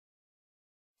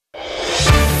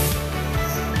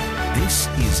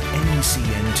is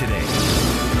NECN Today.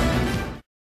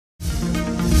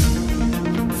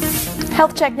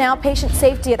 Health Check Now. Patient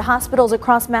safety at hospitals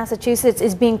across Massachusetts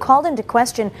is being called into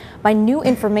question by new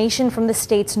information from the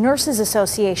state's Nurses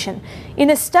Association. In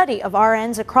a study of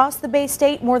RNs across the Bay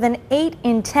State, more than 8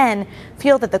 in 10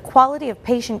 feel that the quality of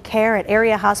patient care at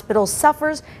area hospitals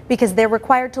suffers because they're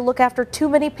required to look after too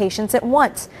many patients at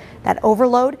once. That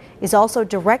overload is also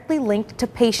directly linked to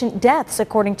patient deaths,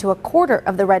 according to a quarter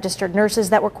of the registered nurses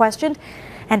that were questioned,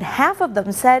 and half of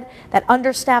them said that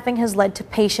understaffing has led to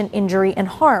patient injury and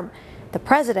harm. The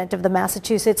president of the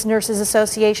Massachusetts Nurses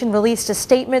Association released a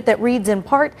statement that reads in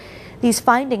part, "These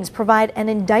findings provide an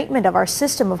indictment of our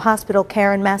system of hospital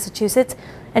care in Massachusetts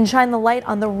and shine the light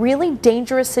on the really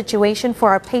dangerous situation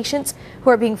for our patients who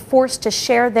are being forced to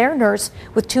share their nurse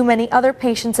with too many other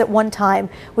patients at one time,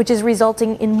 which is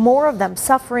resulting in more of them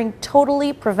suffering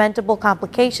totally preventable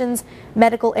complications,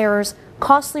 medical errors,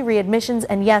 costly readmissions,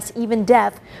 and yes, even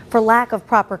death for lack of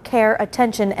proper care,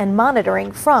 attention, and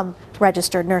monitoring from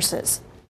registered nurses."